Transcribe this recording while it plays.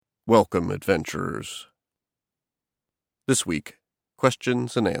Welcome, adventurers. This week,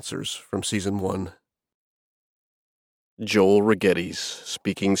 questions and answers from Season 1. Joel Righetti's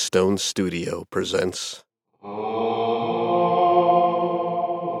Speaking Stone Studio presents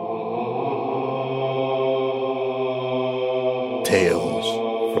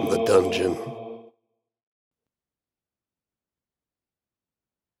Tales from the Dungeon.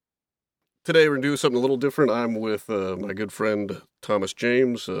 Today we're going to do something a little different. I'm with my good friend Thomas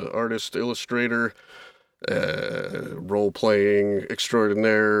James, artist, illustrator, role-playing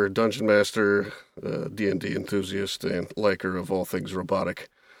extraordinaire, dungeon master, D&D enthusiast, and liker of all things robotic.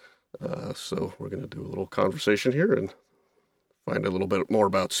 So we're going to do a little conversation here and find a little bit more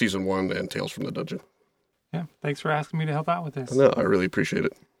about Season 1 and Tales from the Dungeon. Yeah, thanks for asking me to help out with this. No, I really appreciate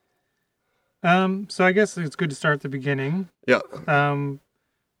it. So I guess it's good to start at the beginning. Yeah.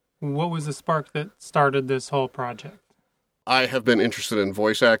 What was the spark that started this whole project? I have been interested in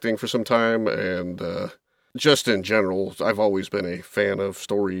voice acting for some time, and just in general, I've always been a fan of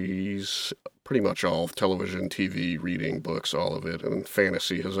stories, pretty much all of television, TV, reading, books, all of it, and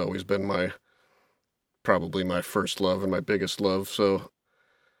fantasy has always been probably my first love and my biggest love, so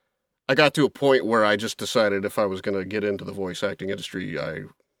I got to a point where I just decided if I was going to get into the voice acting industry,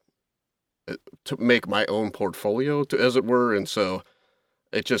 to make my own portfolio, as it were, and so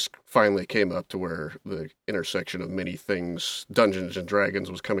it just finally came up to where the intersection of many things, Dungeons and Dragons,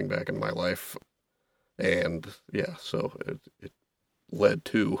 was coming back in my life. And yeah, so it led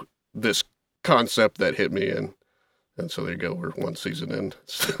to this concept that hit me. And so there you go. We're one season in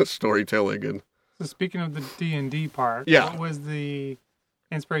storytelling. And so speaking of the D&D part, yeah. What was the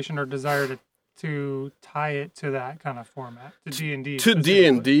inspiration or desire to tie it to that kind of format, to D&D? To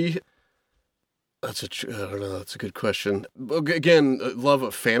D&D? I don't know. That's a good question. Again, love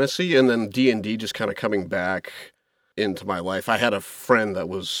of fantasy, and then D&D just kind of coming back into my life. I had a friend that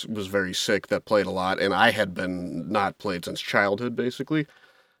was very sick that played a lot, and I had been not played since childhood, basically.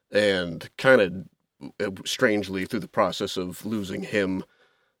 And kind of strangely, through the process of losing him,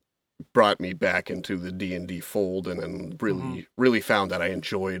 brought me back into the D&D fold, and then really found that I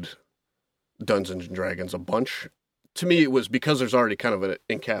enjoyed Dungeons and Dragons a bunch. To me, it was because there's already kind of an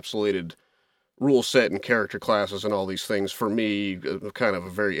encapsulated rule set and character classes and all these things. For me, kind of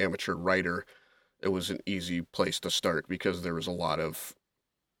a very amateur writer, it was an easy place to start because there was a lot of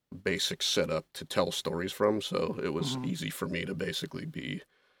basic setup to tell stories from, so it was easy for me to basically be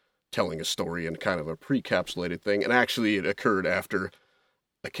telling a story in kind of a pre-capsulated thing. And actually, it occurred after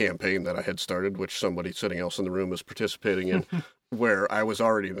a campaign that I had started, which somebody sitting else in the room was participating in, where I was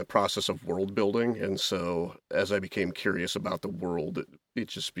already in the process of world building. And so as I became curious about the world, it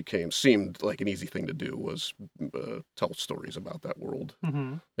just seemed like an easy thing to do was tell stories about that world.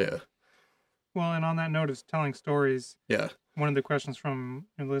 Mm-hmm. Yeah. Well, and on that note of telling stories, yeah, one of the questions from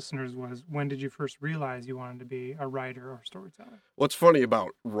your listeners was, when did you first realize you wanted to be a writer or storyteller? What's funny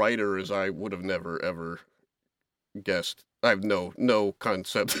about writer is I would have never, ever guessed. I have no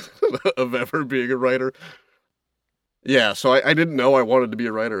concept of ever being a writer. Yeah, so I didn't know I wanted to be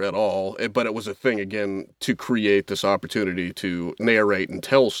a writer at all, but it was a thing, again, to create this opportunity to narrate and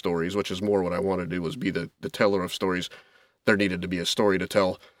tell stories, which is more what I wanted to do, was be the teller of stories. There needed to be a story to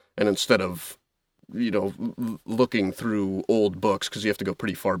tell, and instead of, looking through old books, because you have to go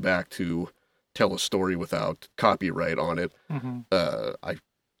pretty far back to tell a story without copyright on it, I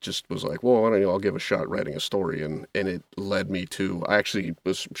just was like, well, I'll give a shot writing a story, and it led me to, I actually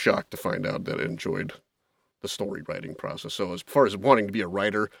was shocked to find out that I enjoyed the story writing process. So as far as wanting to be a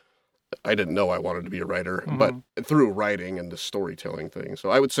writer, I didn't know I wanted to be a writer, but through writing and the storytelling thing.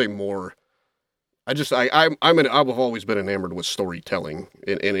 So I would say more, I've always been enamored with storytelling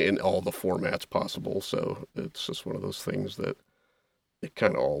in all the formats possible. So it's just one of those things that it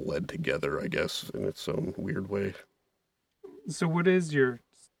kind of all led together, I guess, in its own weird way. So what is your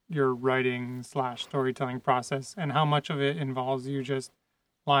writing / storytelling process, and how much of it involves you just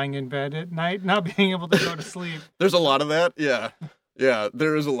lying in bed at night, not being able to go to sleep? There's a lot of that. Yeah. Yeah,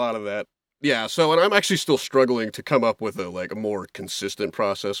 there is a lot of that. Yeah. So, and I'm actually still struggling to come up with a more consistent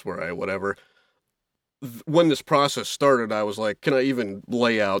process where when this process started, I was like, can I even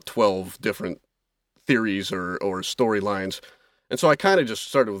lay out 12 different theories or storylines? And so I kind of just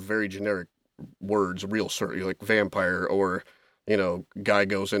started with very generic words, real story, like vampire or, guy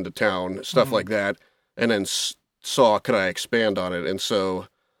goes into town, stuff like that. And then saw, could I expand on it? And so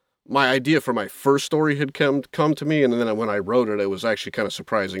my idea for my first story had come to me, and then when I wrote it, it was actually kind of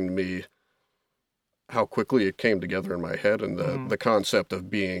surprising to me how quickly it came together in my head, and the concept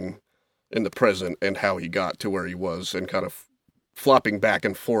of being in the present and how he got to where he was, and kind of flopping back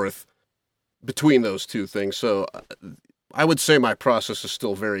and forth between those two things. So I would say my process is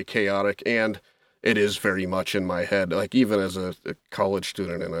still very chaotic, and it is very much in my head. Like, even as a college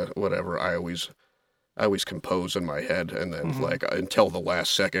student and whatever, I always compose in my head, and then like until the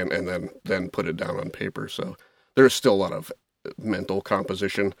last second, and then put it down on paper. So there's still a lot of mental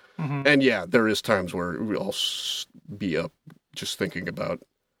composition, and yeah, there is times where I'll be up just thinking about,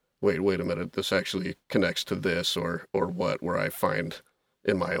 wait a minute, this actually connects to this or what, where I find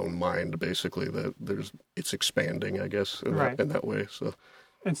in my own mind basically that it's expanding, I guess, in that way. So,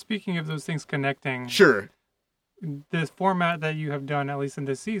 and speaking of those things connecting, sure, the format that you have done, at least in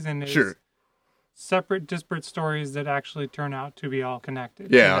this season, is separate, disparate stories that actually turn out to be all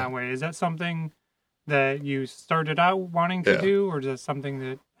connected. Yeah. In that way, is that something that you started out wanting to do, or is that something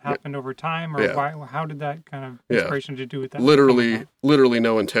that happened over time, or why? How did that kind of inspiration to do with that? Literally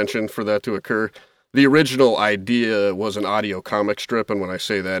no intention for that to occur. The original idea was an audio comic strip, and when I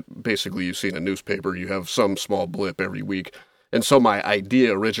say that, basically you see in a newspaper, you have some small blip every week. And so my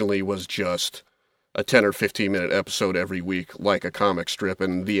idea originally was just a 10 or 15 minute episode every week, like a comic strip,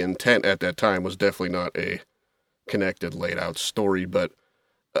 and the intent at that time was definitely not a connected, laid out story, but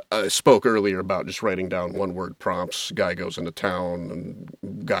I spoke earlier about just writing down one-word prompts. Guy goes into town,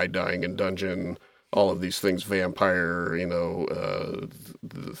 and guy dying in dungeon, all of these things, vampire,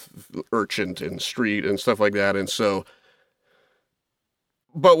 the urchin in street and stuff like that. And so,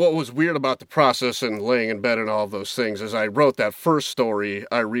 but what was weird about the process and laying in bed and all of those things is I wrote that first story.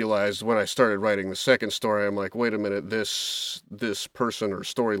 I realized when I started writing the second story, I'm like, wait a minute, this person or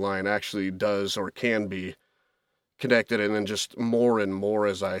storyline actually does or can be connected. And then just more and more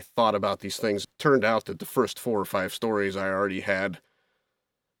as I thought about these things, it turned out that the first 4 or 5 stories I already had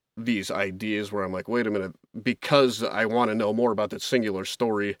these ideas where I'm like, wait a minute, because I want to know more about that singular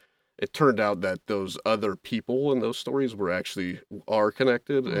story, it turned out that those other people in those stories are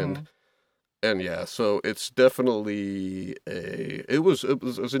connected. And yeah, so it's definitely it was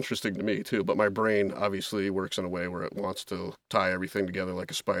interesting to me too, but my brain obviously works in a way where it wants to tie everything together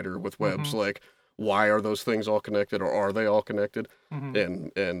like a spider with webs. Like, why are those things all connected, or are they all connected?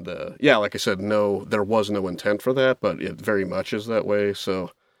 And yeah, like I said, no, there was no intent for that, but it very much is that way.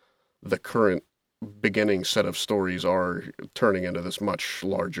 So the current beginning set of stories are turning into this much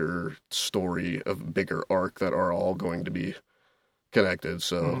larger story of bigger arc that are all going to be connected.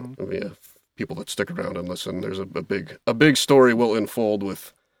 So yeah, people that stick around and listen, there's a big story will unfold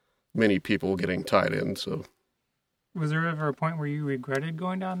with many people getting tied in. So was there ever a point where you regretted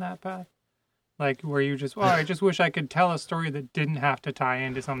going down that path? Like, where you just, I just wish I could tell a story that didn't have to tie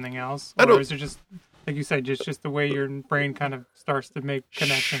into something else? Or is it just, like you said, just the way your brain kind of starts to make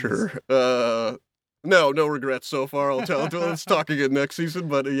connections? Sure. No regrets so far. I'll tell. Let's talk again next season.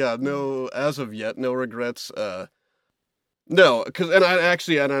 But yeah, no, as of yet, no regrets. No, and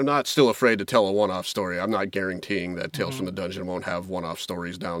I'm not still afraid to tell a one-off story. I'm not guaranteeing that Tales from the Dungeon won't have one-off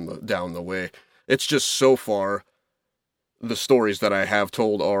stories down the way. It's just so far, the stories that I have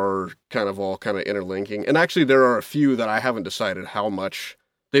told are all interlinking. And actually, there are a few that I haven't decided how much.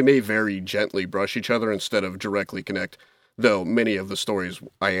 They may very gently brush each other instead of directly connect, though many of the stories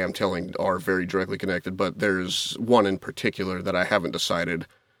I am telling are very directly connected. But there's one in particular that I haven't decided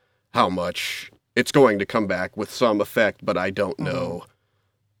how much it's going to come back with some effect, but I don't know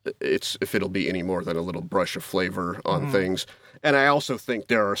if it'll be any more than a little brush of flavor on things. And I also think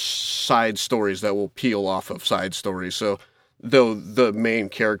there are side stories that will peel off of side stories. So though the main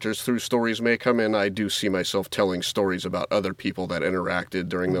characters through stories may come in, I do see myself telling stories about other people that interacted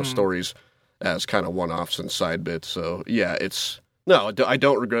during those stories as kind of one-offs and side bits. So yeah, I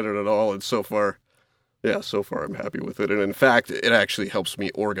don't regret it at all. And so far I'm happy with it. And in fact, it actually helps me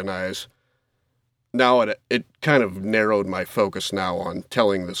organize. Now it kind of narrowed my focus now on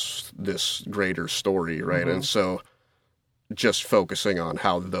telling this greater story, right? And so just focusing on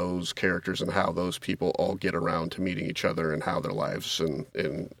how those characters and how those people all get around to meeting each other and how their lives and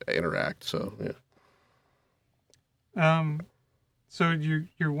interact. So yeah. So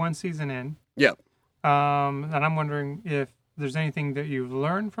you're one season in. Yeah. And I'm wondering if there's anything that you've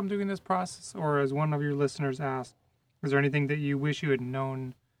learned from doing this process, or as one of your listeners asked, is there anything that you wish you had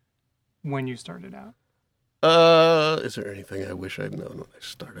known when you started out? Is there anything I wish I'd known when I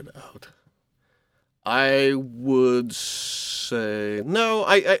started out? I would say no.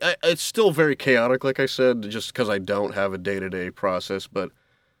 I it's still very chaotic, like I said, just because I don't have a day-to-day process. But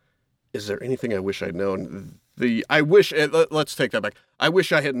is there anything I wish I'd known? Let's take that back. I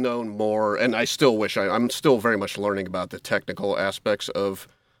wish I had known more, and I still wish I'm still very much learning about the technical aspects of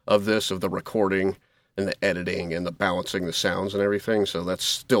the recording and the editing and the balancing the sounds and everything. So that's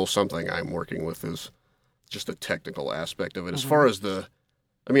still something I'm working with, is just the technical aspect of it. As far as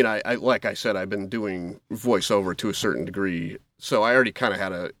I mean, I like I said, I've been doing voiceover to a certain degree, so I already kind of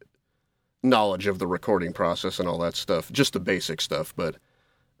had a knowledge of the recording process and all that stuff, just the basic stuff, but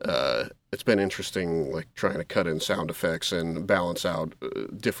it's been interesting, like, trying to cut in sound effects and balance out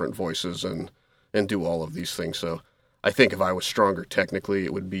different voices and do all of these things. So I think if I was stronger technically,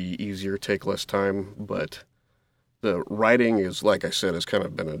 it would be easier, take less time, but the writing is, like I said, has kind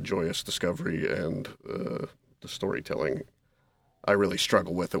of been a joyous discovery, and the storytelling, I really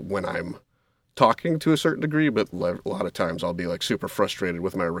struggle with it when I'm talking to a certain degree, but a lot of times I'll be like super frustrated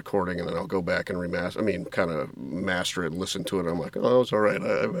with my recording, and then I'll go back and kind of master it and listen to it, and I'm like, oh, it's all right.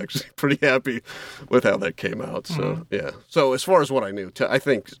 I'm actually pretty happy with how that came out. So, yeah. So as far as what I knew, I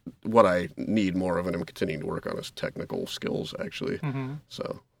think what I need more of and I'm continuing to work on is technical skills, actually. Mm-hmm.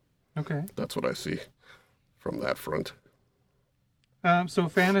 So okay, that's what I see from that front. So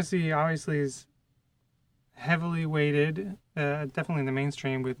fantasy obviously is heavily weighted, definitely in the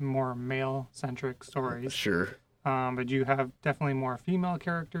mainstream, with more male-centric stories. Sure. But you have definitely more female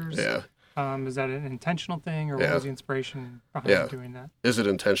characters. Yeah. Is that an intentional thing, or what was the inspiration behind doing that? Is it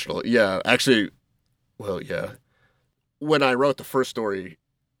intentional? Yeah, actually, well, yeah. When I wrote the first story,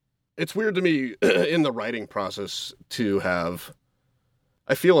 it's weird to me in the writing process to have...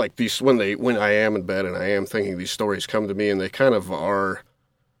 I feel like these, when I am in bed and I am thinking, these stories come to me, and they kind of are...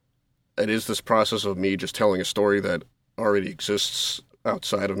 It is this process of me just telling a story that already exists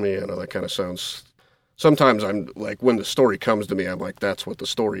outside of me. I know that kind of sounds... Sometimes I'm like, when the story comes to me, I'm like, that's what the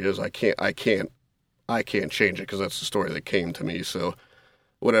story is. I can't change it because that's the story that came to me. So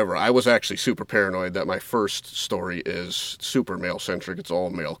whatever. I was actually super paranoid that my first story is super male-centric. It's all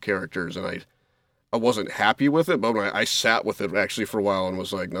male characters, and I wasn't happy with it, but when I sat with it actually for a while and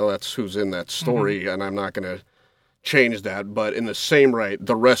was like, no, that's who's in that story, and I'm not going to change that. But in the same right,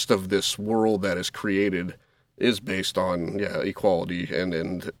 the rest of this world that is created is based on equality,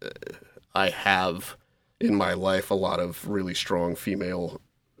 and I have in my life a lot of really strong female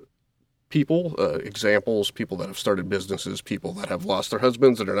people, examples, people that have started businesses, people that have lost their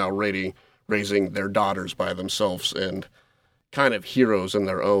husbands and are now raising their daughters by themselves, and kind of heroes in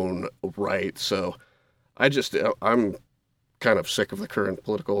their own right. So I'm kind of sick of the current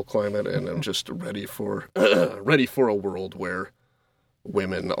political climate, and I'm just ready for a world where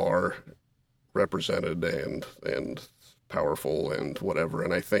women are represented and powerful and whatever.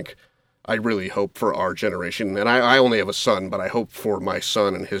 And I think I really hope for our generation, and I only have a son, but I hope for my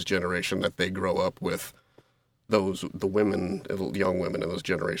son and his generation that they grow up with the women, young women in this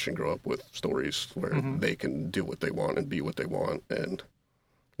generation grow up with stories where they can do what they want and be what they want, and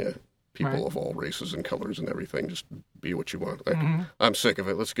people of all races and colors and everything, just be what you want. I'm sick of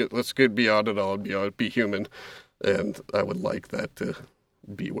it. Let's get beyond it all and be human, and I would like that to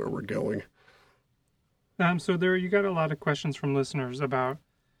be where we're going. So there, you got a lot of questions from listeners about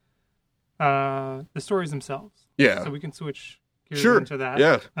the stories themselves. Yeah. So we can switch gears into that.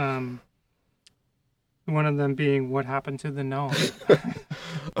 Yeah. One of them being, what happened to the gnome?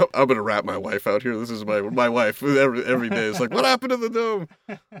 I'm going to wrap my wife out here. This is my wife every day. It's like, what happened to the gnome?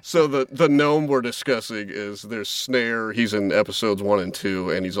 So the gnome we're discussing is, there's Snare. He's in episodes 1 and 2,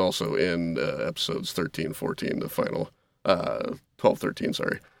 and he's also in episodes 13, 14, the final, 12, 13,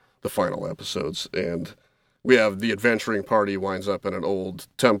 sorry, the final episodes. And we have the adventuring party winds up in an old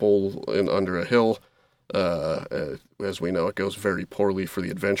temple under a hill. As we know, it goes very poorly for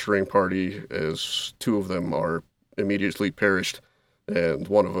the adventuring party, as 2 of them are immediately perished, and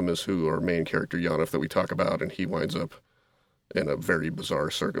one of them is our main character, Yanif, that we talk about, and he winds up in a very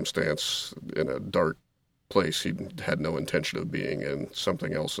bizarre circumstance in a dark place he had no intention of being, and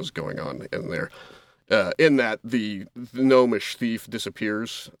something else is going on in there. In that, the gnomish thief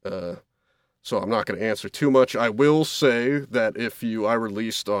disappears, so I'm not going to answer too much. I will say that I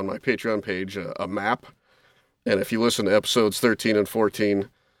released on my Patreon page a map, and if you listen to episodes 13 and 14,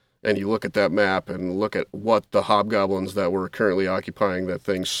 and you look at that map and look at what the hobgoblins that were currently occupying that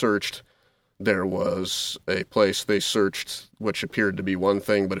thing searched, there was a place they searched which appeared to be one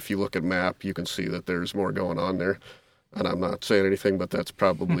thing, but if you look at map, you can see that there's more going on there. And I'm not saying anything, but that's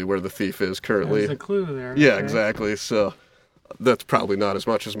probably where the thief is currently. There's a clue there. Yeah, okay. Exactly. So that's probably not as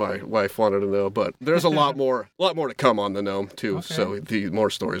much as my wife wanted to know, but there's a lot more to come on the gnome too. Okay. So the more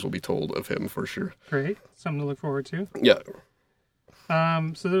stories will be told of him for sure. Great, something to look forward to. Yeah.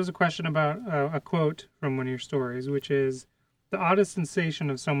 So there's a question about a quote from one of your stories, which is, the oddest sensation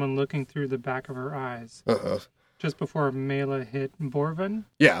of someone looking through the back of her eyes. Just before Mela hit Borvin.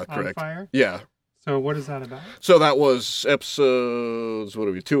 Yeah, on correct. Fire. Yeah. So what is that about? So that was episodes,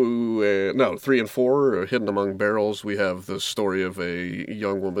 3 and 4, Hidden Among Barrels. We have the story of a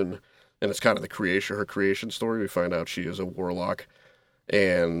young woman, and it's kind of her creation story. We find out she is a warlock,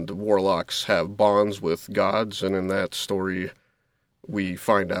 and warlocks have bonds with gods, and in that story we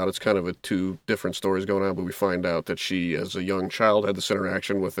find out, it's kind of two different stories going on, but we find out that she, as a young child, had this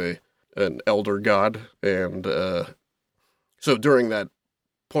interaction with an elder god, and so during that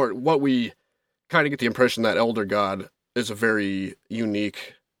part, what we kind of get the impression that elder god is a very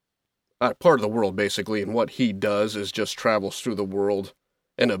unique part of the world, basically, and what he does is just travels through the world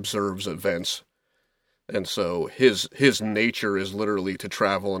and observes events. And so his nature is literally to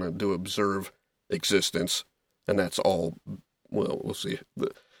travel and to observe existence, and that's all. Well, we'll see.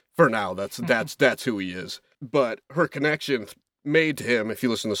 For now, that's who he is. But her connection made to him, if you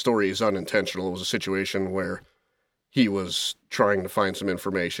listen to the story, is unintentional. It was a situation where he was trying to find some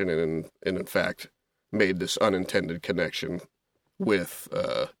information, and in fact made this unintended connection with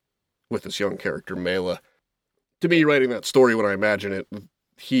this young character, Mela. To me, writing that story, when I imagine it,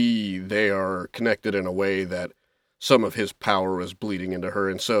 they are connected in a way that some of his power is bleeding into her,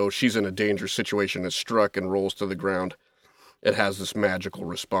 and so she's in a dangerous situation, is struck and rolls to the ground. It has this magical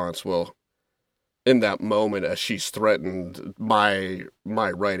response. Well, in that moment, as she's threatened, my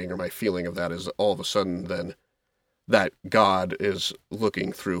writing or my feeling of that is all of a sudden then that God is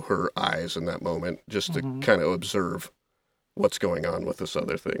looking through her eyes in that moment, just to kind of observe what's going on with this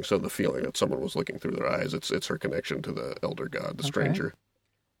other thing. So the feeling that someone was looking through their eyes, it's her connection to the elder god, the stranger.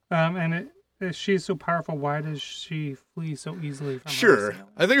 If she's so powerful, why does she flee so easily from Sure.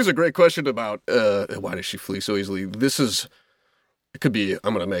 I think it's a great question about why does she flee so easily. It could be,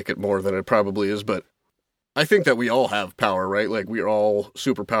 I'm going to make it more than it probably is, but I think that we all have power, right? Like, we're all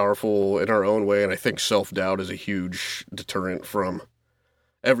super powerful in our own way, and I think self-doubt is a huge deterrent from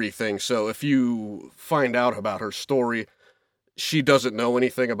everything. So if you find out about her story, she doesn't know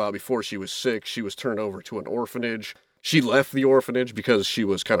anything about before she was sick. She was turned over to an orphanage. She left the orphanage because she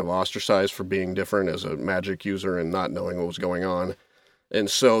was kind of ostracized for being different as a magic user and not knowing what was going on. And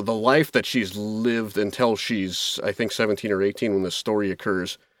so the life that she's lived until she's, I think, 17 or 18 when this story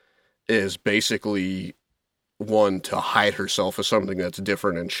occurs, is basically one to hide herself as something that's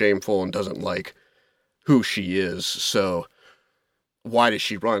different and shameful and doesn't like who she is. So why does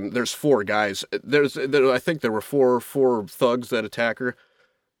she run? There's 4 guys. I think there were four thugs that attack her.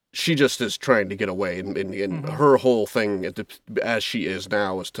 She just is trying to get away, and her whole thing, as she is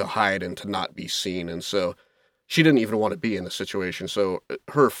now, is to hide and to not be seen. And so she didn't even want to be in the situation. So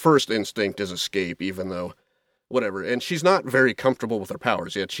her first instinct is escape, even though whatever. And she's not very comfortable with her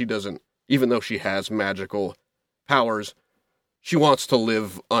powers yet. She doesn't, even though she has magical powers, she wants to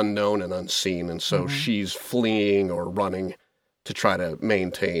live unknown and unseen. And so she's fleeing or running to try to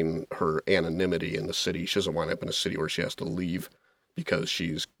maintain her anonymity in the city. She doesn't wind up in a city where she has to leave because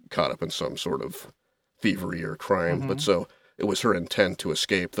she's caught up in some sort of thievery or crime. But so it was her intent to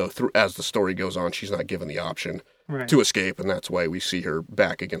escape, though as the story goes on, she's not given the option to escape, and that's why we see her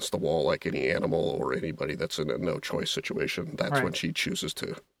back against the wall like any animal or anybody that's in a no-choice situation. That's when she chooses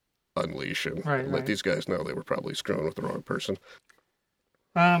to unleash and let these guys know they were probably screwing with the wrong person.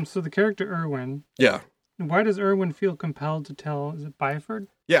 So the character Erwin. Yeah. Why does Erwin feel compelled to tell, is it Byford?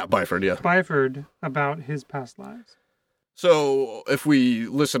 Yeah, Byford, yeah. Byford about his past lives. So if we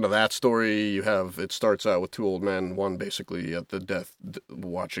listen to that story, it starts out with 2 old men, one basically at the death,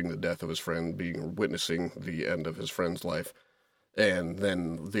 watching the death of his friend, witnessing the end of his friend's life. And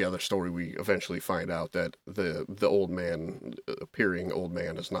then the other story, we eventually find out that the old man, appearing old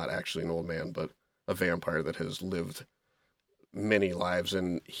man, is not actually an old man, but a vampire that has lived many lives.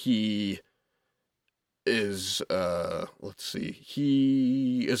 And he is,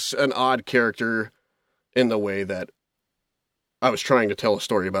 he is an odd character in the way that I was trying to tell a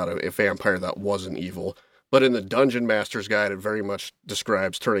story about a vampire that wasn't evil. But in the Dungeon Master's Guide, it very much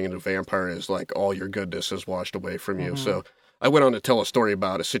describes turning into a vampire as like all your goodness is washed away from you. So I went on to tell a story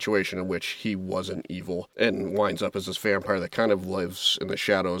about a situation in which he wasn't evil and winds up as this vampire that kind of lives in the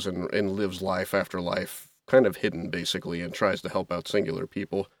shadows and lives life after life, kind of hidden basically, and tries to help out singular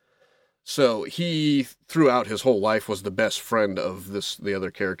people. So he, throughout his whole life, was the best friend of the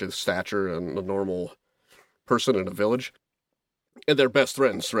other character, the Stature, and a normal person in a village. And they're best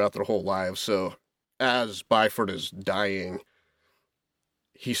friends throughout their whole lives. So as Byford is dying,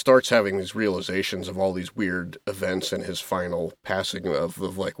 he starts having these realizations of all these weird events in his final passing of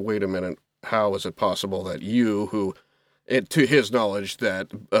like, wait a minute, how is it possible that you, who, to his knowledge, that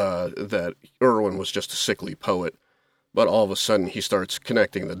Erwin was just a sickly poet, but all of a sudden he starts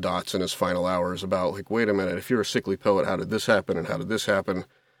connecting the dots in his final hours about, like, wait a minute, if you're a sickly poet, how did this happen, and how did this happen,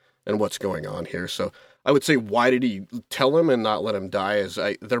 and what's going on here? So I would say, why did he tell him and not let him die?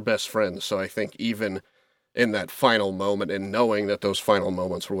 They're best friends, so I think even in that final moment, and knowing that those final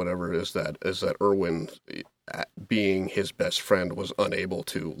moments or whatever is that Erwin being his best friend, was unable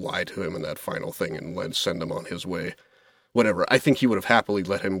to lie to him in that final thing and send him on his way. Whatever. I think he would have happily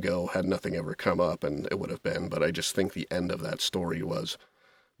let him go had nothing ever come up, and it would have been. But I just think the end of that story was,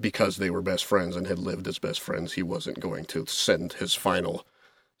 because they were best friends and had lived as best friends, he wasn't going to send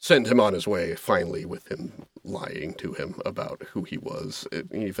him on his way finally with him lying to him about who he was,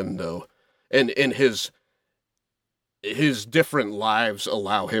 even though, and in his different lives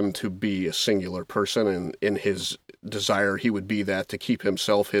allow him to be a singular person, and in his desire he would be that to keep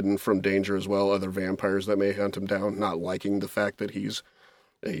himself hidden from danger as well, other vampires that may hunt him down, not liking the fact that he's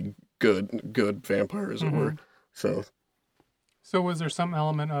a good vampire, as it were. So was there some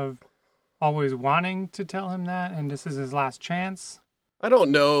element of always wanting to tell him that, and this is his last chance? I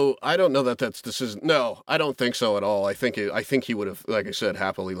don't know that no, I don't think so at all. I think he would have, like I said,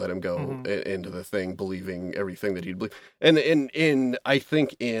 happily let him go into the thing, believing everything that he'd believe. And I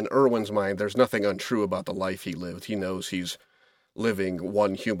think in Erwin's mind, there's nothing untrue about the life he lived. He knows he's living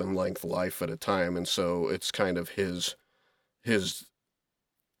one human length life at a time, and so it's kind of his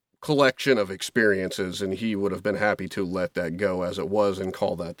collection of experiences, and he would have been happy to let that go as it was and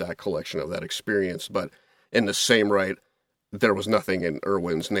call that collection of that experience. But in the same right, there was nothing in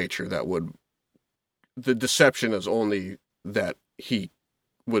Erwin's nature that would... The deception is only that he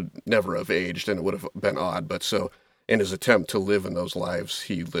would never have aged, and it would have been odd. But so, in his attempt to live in those lives,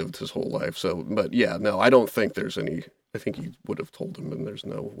 he lived his whole life. So, but yeah, no, I don't think there's any... I think he would have told him, and there's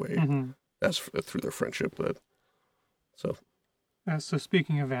no way, through their friendship, that... So... So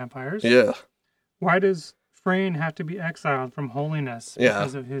speaking of vampires... Yeah. Why does Frayne have to be exiled from holiness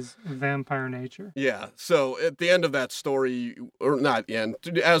because of his vampire nature? Yeah, so at the end of that story, or not the end,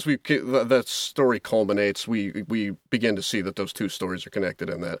 as that story culminates, we begin to see that those two stories are connected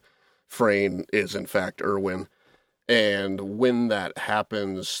and that Frayne is in fact Erwin. And when that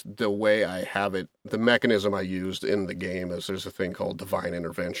happens, the way I have it, the mechanism I used in the game is there's a thing called Divine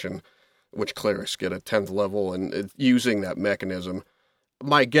Intervention, which clerics get at 10th level, and using that mechanism...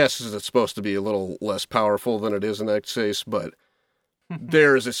 My guess is it's supposed to be a little less powerful than it is in that case, but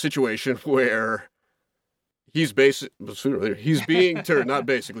there's a situation where he's being turned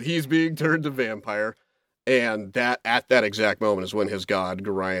to vampire, and that at that exact moment is when his god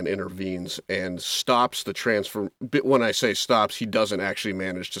Gorion intervenes and stops the transform. When I say stops, he doesn't actually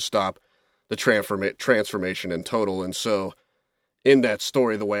manage to stop the transformation in total, and so in that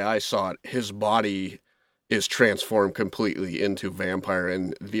story, the way I saw it, his body is transformed completely into vampire,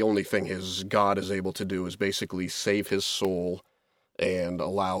 and the only thing his god is able to do is basically save his soul and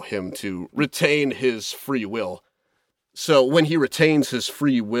allow him to retain his free will. So when he retains his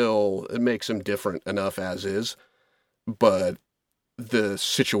free will, it makes him different enough as is, but the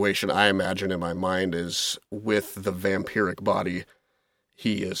situation I imagine in my mind is with the vampiric body,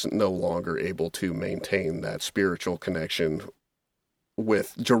 he is no longer able to maintain that spiritual connection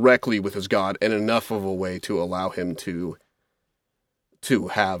directly with his god, and enough of a way to allow him to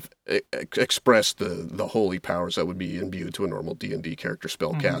have express the holy powers that would be imbued to a normal D&D character,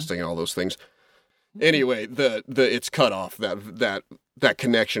 spell casting, all those things. Anyway, it's cut off. That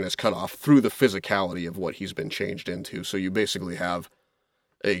connection is cut off through the physicality of what he's been changed into. So you basically have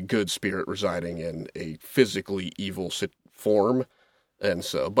a good spirit residing in a physically evil form. And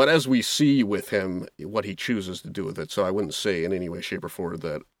so, but as we see with him, what he chooses to do with it, so I wouldn't say in any way, shape, or form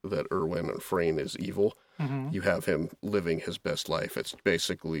that Erwin and Frayne is evil. You have him living his best life. It's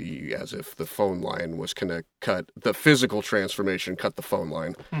basically as if the phone line was cut, the physical transformation cut the phone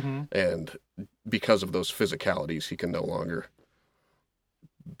line, and because of those physicalities, he can no longer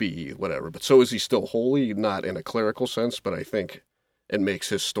be whatever. But so is he still holy? Not in a clerical sense, but I think it makes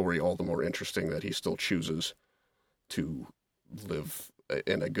his story all the more interesting that he still chooses to live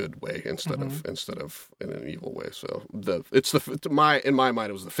in a good way instead of in an evil way. So in my mind,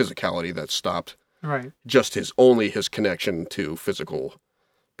 it was the physicality that stopped. Right. Just his connection to physical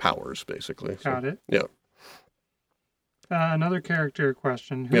powers, basically. Got it. Yeah. Another character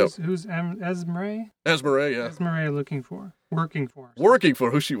question. Who's Esmeralda? Esmeralda, yeah. Esmeralda working for?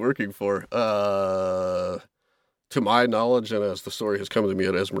 Who's she working for? To my knowledge, and as the story has come to me,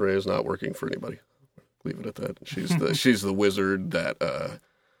 Esmeralda is not working for anybody. Leave it at that. She's the wizard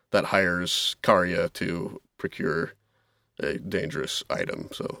that hires Karya to procure a dangerous item.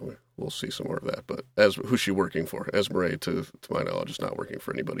 So we'll see some more of that. But who's she working for? Esmeralda, to my knowledge, is not working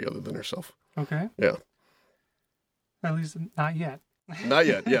for anybody other than herself. Okay. Yeah. At least not yet. Not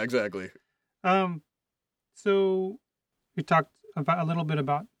yet. Yeah, exactly. So we talked a little bit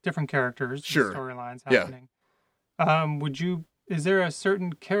about different characters, sure, storylines happening. Yeah. Is there a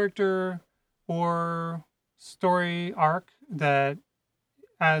certain character or story arc that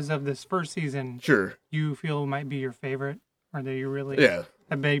as of this first season, Sure. you feel might be your favorite, or that you really Yeah.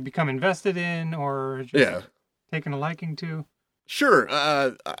 have become invested in, or just Yeah. taken a liking to? Sure.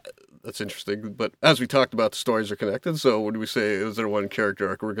 That's interesting. But as we talked about, the stories are connected. So when we say, is there one character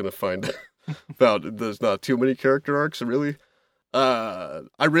arc, we're going to find out there's not too many character arcs, really.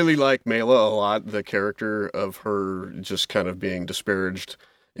 I really like Mela a lot, the character of her just kind of being disparaged.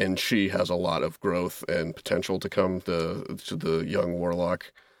 And she has a lot of growth and potential to come to the young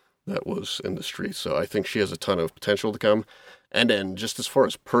warlock that was in the streets. So I think she has a ton of potential to come. And then just as far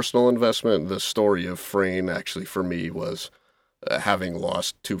as personal investment, the story of Frayne actually for me was having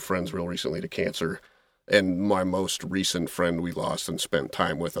lost 2 friends real recently to cancer. And my most recent friend we lost and spent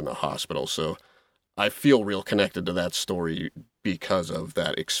time with in the hospital. So I feel real connected to that story because of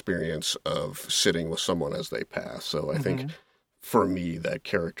that experience of sitting with someone as they pass. So I think for me, that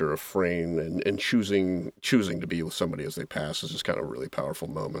character of Frayne and choosing to be with somebody as they pass is just kind of a really powerful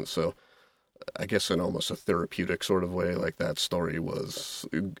moment. So I guess in almost a therapeutic sort of way, like that story was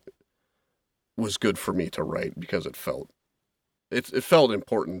good for me to write because it felt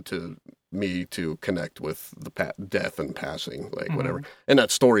important to me to connect with the death and passing, like whatever. And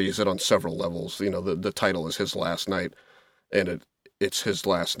that story is on several levels. You know, the title is His Last Night, and it's his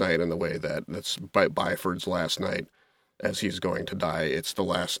last night in the way that's Byford's last night as he's going to die. It's the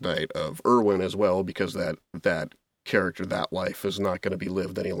last night of Erwin as well, because that character, that life is not going to be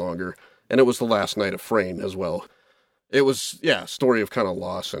lived any longer. And it was the last night of Frayne as well. It was, a story of kind of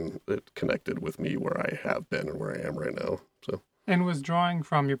loss, and it connected with me where I have been and where I am right now. So. And was drawing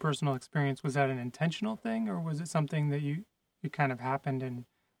from your personal experience, was that an intentional thing, or was it something that you kind of happened and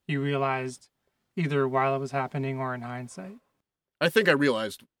you realized either while it was happening or in hindsight? I think I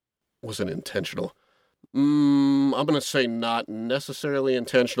realized wasn't intentional. I'm going to say not necessarily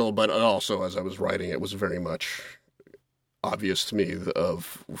intentional, but also as I was writing, it was very much obvious to me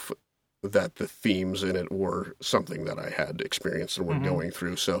that the themes in it were something that I had experienced and were going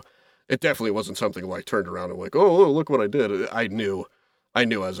through. So it definitely wasn't something where I turned around and like, oh, look what I did. I knew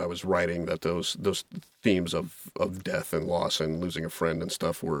as I was writing that those themes of death and loss and losing a friend and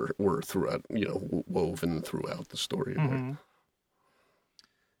stuff were throughout, woven throughout the story.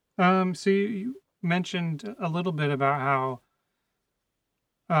 So you mentioned a little bit about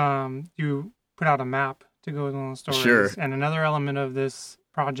how you put out a map to go with one of the stories. Sure. And another element of this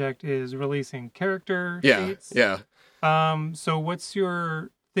project is releasing character sheets. Yeah. So what's your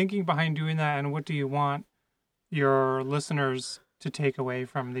thinking behind doing that, and what do you want your listeners to take away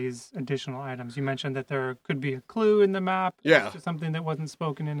from these additional items? You mentioned that there could be a clue in the map. Yeah. Something that wasn't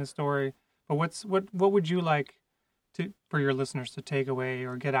spoken in the story. But what would you like for your listeners to take away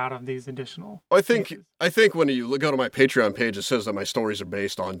or get out of these additional pieces? I think when you go to my Patreon page, it says that my stories are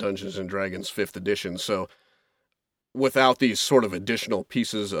based on Dungeons & Dragons 5th edition. So without these sort of additional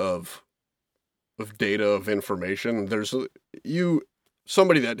pieces of data, of information,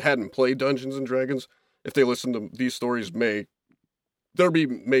 somebody that hadn't played Dungeons & Dragons, if they listen to these stories, there be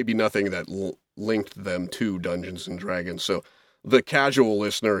maybe nothing that linked them to Dungeons & Dragons. So the casual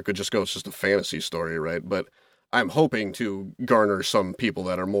listener could just go, it's just a fantasy story, right? But I'm hoping to garner some people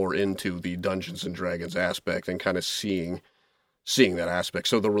that are more into the Dungeons & Dragons aspect and kind of seeing that aspect.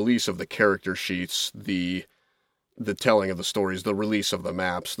 So the release of the character sheets, the telling of the stories, the release of the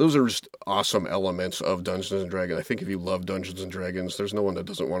maps, those are just awesome elements of Dungeons & Dragons. I think if you love Dungeons & Dragons, there's no one that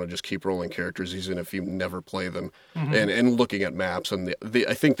doesn't want to just keep rolling characters, even if you never play them, and looking at maps. And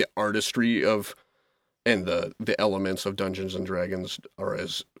I think the artistry and the elements of Dungeons & Dragons are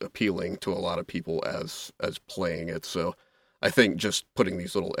as appealing to a lot of people as playing it. So I think just putting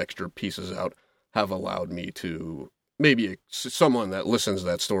these little extra pieces out have allowed me to maybe someone that listens to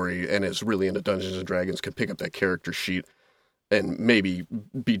that story and is really into Dungeons & Dragons can pick up that character sheet and maybe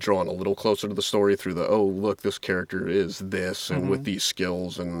be drawn a little closer to the story through look, this character is this, and with these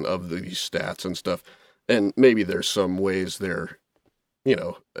skills and of these stats and stuff. And maybe there's some ways they're,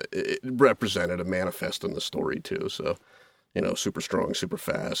 it represented and manifest in the story too. So, super strong, super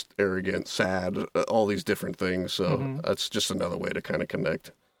fast, arrogant, sad, all these different things. So that's just another way to kind of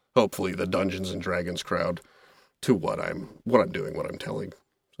connect, hopefully, the Dungeons & Dragons crowd to what I'm doing, what I'm telling.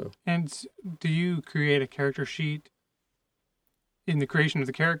 So. And do you create a character sheet in the creation of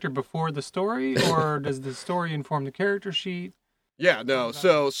the character before the story, or does the story inform the character sheet? Yeah, no.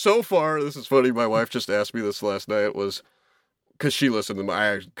 So far, this is funny. My wife just asked me this last night, because she listened to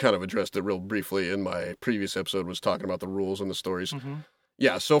I kind of addressed it real briefly in my previous episode, was talking about the rules and the stories.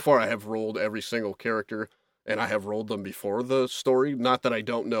 Yeah, so far I have rolled every single character, and I have rolled them before the story. Not that I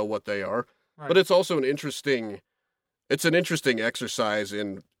don't know what they are, but it's also an interesting exercise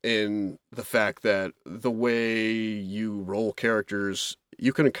in the fact that the way you roll characters,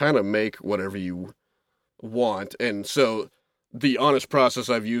 you can kind of make whatever you want. And so the honest process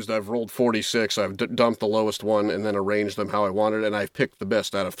I've rolled 46, I've dumped the lowest one and then arranged them how I wanted, and I've picked the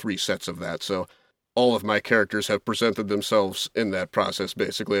best out of 3 sets of that. So all of my characters have presented themselves in that process.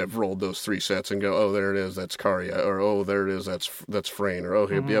 Basically, I've rolled those 3 sets and go, oh, there it is, that's Karya, or oh, there it is, that's Freyne, or oh,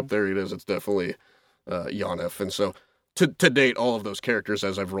 yep, there it is, it's definitely Yennefer. And so to date, all of those characters,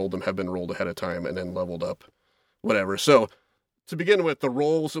 as I've rolled them, have been rolled ahead of time and then leveled up, whatever. So to begin with, the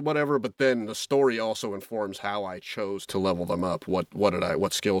rolls and whatever, but then the story also informs how I chose to level them up.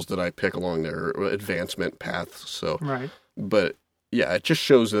 What skills did I pick along their advancement paths? So, right. But yeah, it just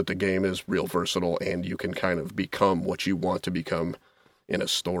shows that the game is real versatile, and you can kind of become what you want to become in a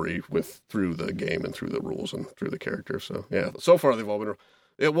story through the game and through the rules and through the characters. So yeah, so far they've all been.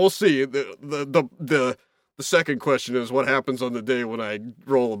 Yeah, we'll see. The second question is what happens on the day when I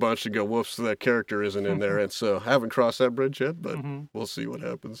roll a bunch and go, whoops, that character isn't in there. And so I haven't crossed that bridge yet, but we'll see what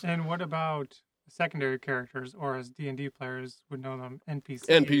happens. And what about secondary characters, or as D&D players would know them, NPCs?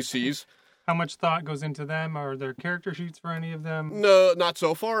 NPCs. How much thought goes into them? Are there character sheets for any of them? No, not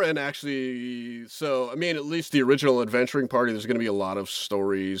so far. And actually, at least the original adventuring party, there's going to be a lot of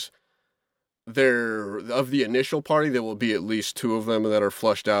stories. Of the initial party, there will be at least 2 of them that are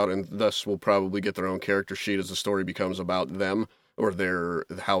flushed out, and thus will probably get their own character sheet as the story becomes about them, or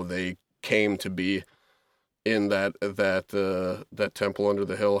how they came to be in that temple under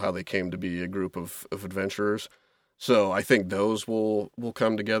the hill, how they came to be a group of adventurers. So I think those will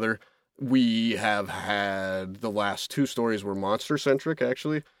come together. We have had the last 2 stories were monster-centric,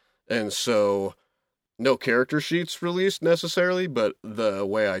 actually, and so no character sheets released necessarily, but the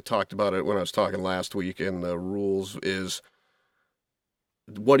way I talked about it when I was talking last week in the rules is,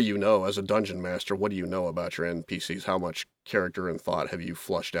 what do you know as a dungeon master? What do you know about your NPCs? How much character and thought have you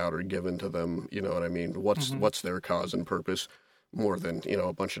flushed out or given to them? You know what I mean? What's their cause and purpose more than,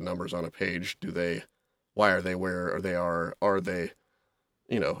 a bunch of numbers on a page? Why are they where they are they...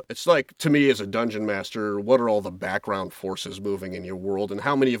 it's like, to me as a dungeon master, what are all the background forces moving in your world, and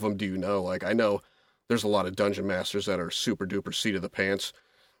how many of them do you know? Like, I know there's a lot of dungeon masters that are super duper seat of the pants,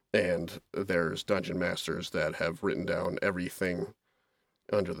 and there's dungeon masters that have written down everything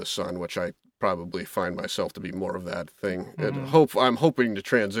under the sun, which I probably find myself to be more of that thing. And I'm hoping to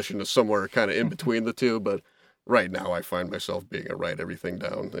transition to somewhere kind of in between the two, but right now I find myself being a write everything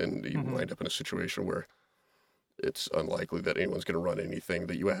down, and you wind up in a situation where it's unlikely that anyone's going to run anything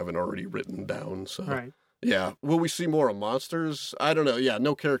that you haven't already written down. So, right. Yeah. Will we see more of monsters? I don't know. Yeah,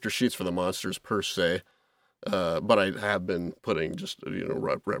 no character sheets for the monsters per se. But I have been putting just,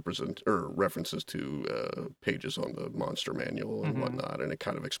 references to pages on the monster manual and whatnot, and it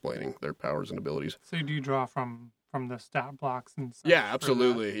kind of explaining their powers and abilities. So do you draw from the stat blocks and stuff? Yeah,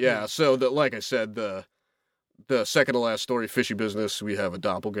 absolutely. Yeah. So like I said, the second to last story, Fishy Business, we have a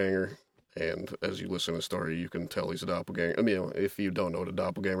doppelganger. And as you listen to the story, you can tell he's a doppelganger. I mean, if you don't know what a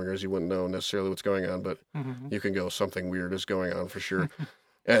doppelganger is, you wouldn't know necessarily what's going on, but you can go, something weird is going on for sure.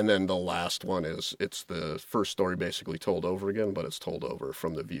 And then the last one it's the first story basically told over again, but it's told over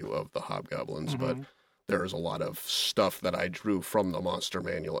from the view of the hobgoblins. But there's a lot of stuff that I drew from the monster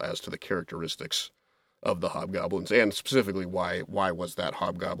manual as to the characteristics of the hobgoblins, and specifically why was that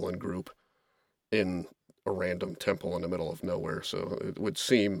hobgoblin group in a random temple in the middle of nowhere. So it would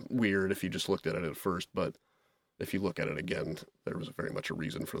seem weird if you just looked at it at first, but if you look at it again, there was very much a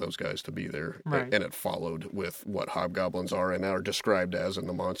reason for those guys to be there. Right. And it followed with what hobgoblins are and are described as in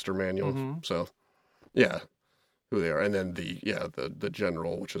the monster manual. So, yeah, who they are. And then the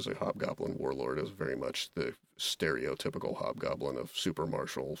general, which is a hobgoblin warlord, is very much the stereotypical hobgoblin of super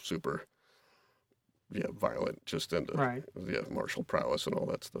martial, super violent, just into martial prowess and all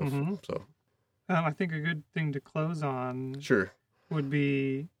that stuff. So I think a good thing to close on would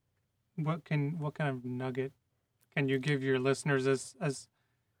be what kind of nugget can you give your listeners as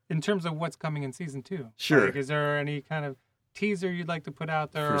in terms of what's coming in season 2? Sure. Like, is there any kind of teaser you'd like to put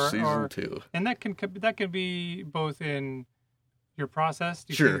out there for season 2? And that can be both in your process.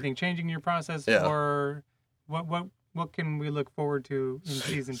 Do you see anything changing in your process, or what can we look forward to in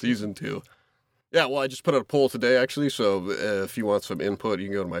season 2? Season 2. Yeah, well, I just put out a poll today actually. So if you want some input, you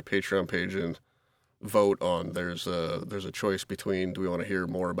can go to my Patreon page and vote on. There's a choice between, do we want to hear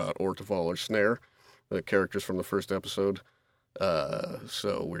more about Orteval or Snare, the characters from the first episode.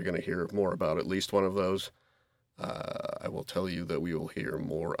 So we're going to hear more about at least one of those. I will tell you that we will hear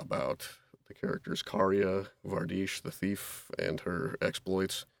more about the characters Karya, Vardish, the thief, and her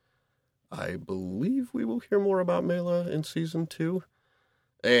exploits. I believe we will hear more about Mela in season 2.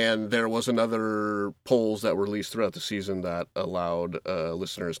 And there was another polls that were released throughout the season that allowed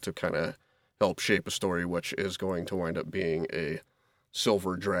listeners to kind of help shape a story, which is going to wind up being a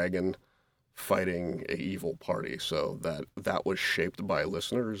silver dragon fighting a evil party. So that was shaped by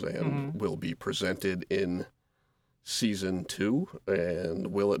listeners and will be presented in season 2. And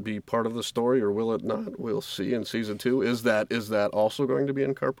will it be part of the story or will it not? We'll see in season 2. Is that also going to be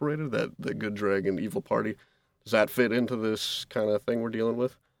incorporated? That the good dragon evil party, does that fit into this kind of thing we're dealing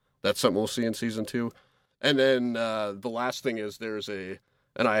with? That's something we'll see in season 2. And then the last thing is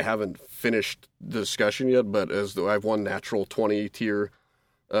and I haven't finished the discussion yet, but I have one natural 20 tier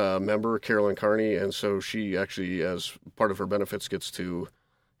member, Carolyn Carney, and so she actually, as part of her benefits, gets to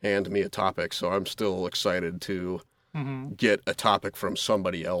hand me a topic. So I'm still excited to get a topic from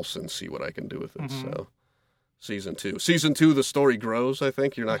somebody else and see what I can do with it. So season 2, the story grows. I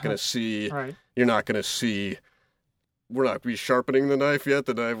think you're not going to see. Right. You're not going to see. We're not be sharpening the knife yet.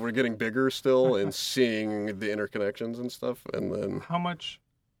 The knife, we're getting bigger still and seeing the interconnections and stuff. And then, how much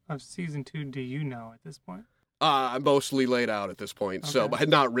of season 2 do you know at this point? I'm mostly laid out at this point. Okay. So I had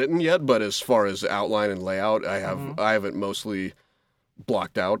not written yet, but as far as outline and layout, I have it mostly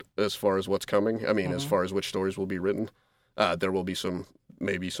blocked out as far as what's coming. I mean, as far as which stories will be written, there will be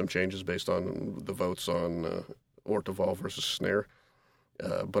maybe some changes based on the votes on Orteval versus Snare.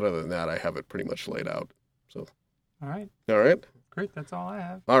 But other than that, I have it pretty much laid out. So. All right. Great. That's all I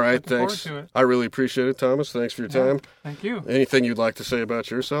have. All right. Looking Thanks. forward to it. I really appreciate it, Thomas. Thanks for your time. Thank you. Anything you'd like to say about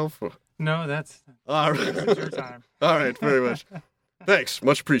yourself? No, that's all right. it's your time. All right. Very much. Thanks.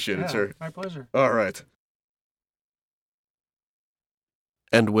 Much appreciated, sir. My pleasure. All right.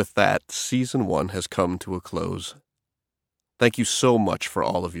 And with that, season 1 has come to a close. Thank you so much for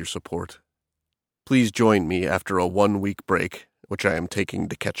all of your support. Please join me after a 1-week break, which I am taking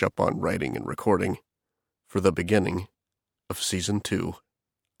to catch up on writing and recording, for the beginning of season 2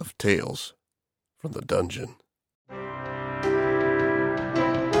 of Tales from the Dungeon.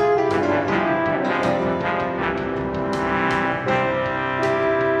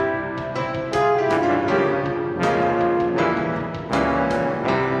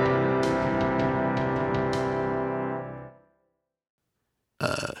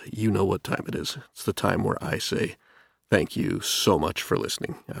 You know what time it is. It's the time where I say, thank you so much for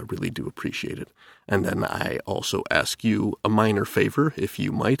listening. I really do appreciate it. And then I also ask you a minor favor, if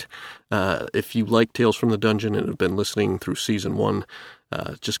you might. If you like Tales from the Dungeon and have been listening through season 1,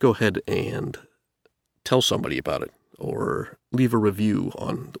 just go ahead and tell somebody about it, or leave a review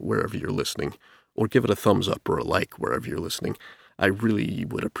on wherever you're listening, or give it a thumbs up or a like wherever you're listening. I really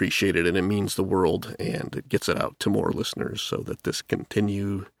would appreciate it, and it means the world, and it gets it out to more listeners so that this can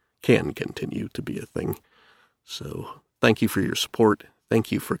continue to be a thing. So thank you for your support.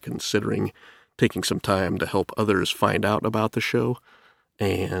 Thank you for considering taking some time to help others find out about the show.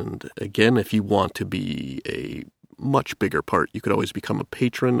 And again, if you want to be a much bigger part, you could always become a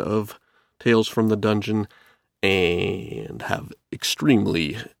patron of Tales from the Dungeon and have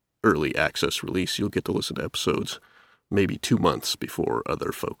extremely early access release. You'll get to listen to episodes maybe 2 months before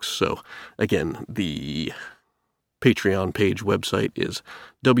other folks. So again, the Patreon page website is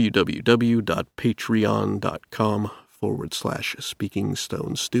www.patreon.com/Speaking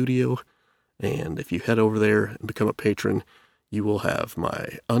Stone Studio. And if you head over there and become a patron, you will have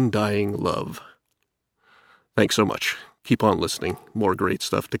my undying love. Thanks so much. Keep on listening. More great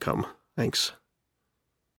stuff to come. Thanks.